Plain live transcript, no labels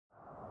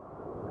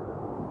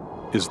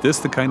Is this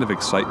the kind of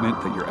excitement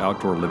that your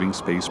outdoor living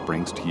space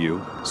brings to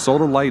you?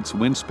 Solar lights,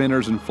 wind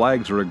spinners, and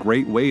flags are a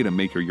great way to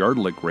make your yard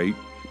look great,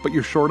 but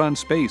you're short on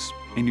space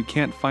and you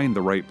can't find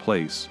the right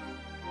place.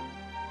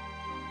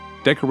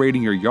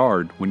 Decorating your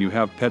yard when you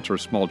have pets or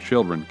small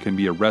children can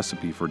be a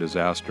recipe for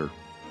disaster.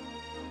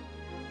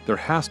 There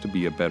has to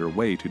be a better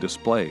way to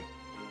display.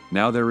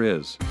 Now there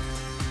is.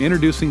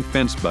 Introducing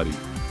Fence Buddy.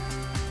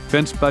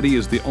 Fence Buddy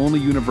is the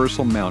only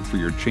universal mount for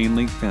your chain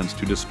link fence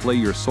to display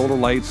your solar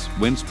lights,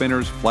 wind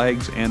spinners,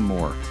 flags, and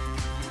more.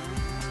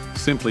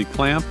 Simply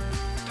clamp,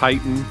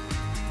 tighten,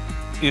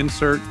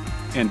 insert,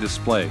 and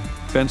display.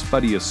 Fence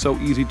Buddy is so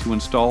easy to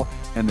install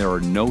and there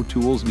are no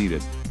tools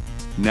needed.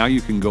 Now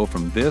you can go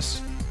from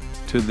this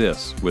to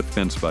this with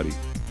Fence Buddy.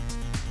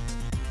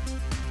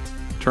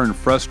 Turn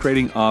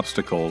frustrating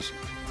obstacles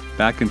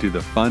back into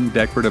the fun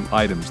decorative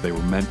items they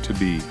were meant to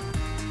be.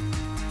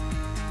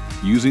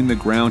 Using the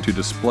ground to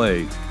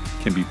display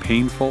can be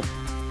painful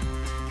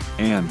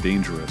and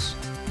dangerous.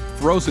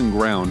 Frozen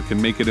ground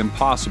can make it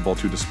impossible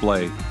to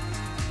display.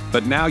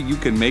 But now you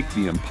can make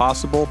the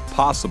impossible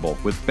possible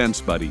with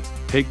Fence Buddy.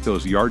 Take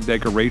those yard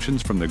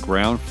decorations from the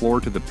ground floor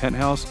to the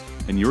penthouse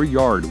and your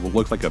yard will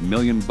look like $1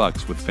 million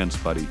with Fence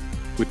Buddy.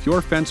 With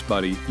your Fence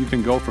Buddy, you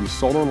can go from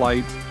solar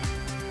light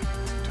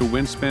to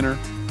wind spinner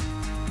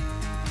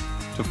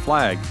to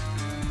flag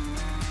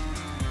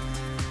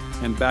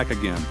and back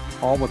again,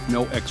 all with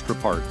no extra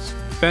parts.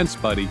 Fence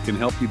Buddy can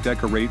help you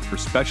decorate for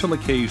special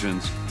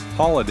occasions,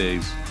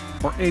 holidays,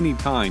 or any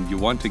time you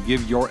want to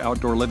give your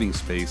outdoor living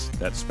space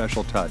that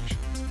special touch.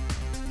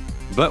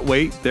 But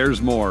wait,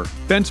 there's more.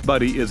 Fence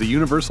Buddy is a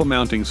universal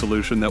mounting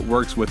solution that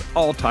works with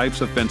all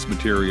types of fence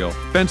material.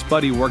 Fence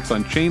Buddy works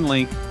on chain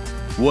link,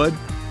 wood,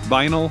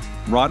 vinyl,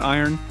 wrought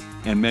iron,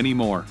 and many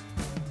more.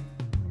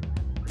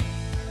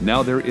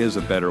 Now there is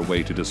a better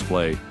way to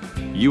display.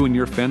 You and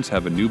your fence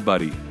have a new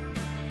buddy.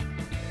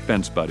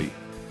 Fence Buddy.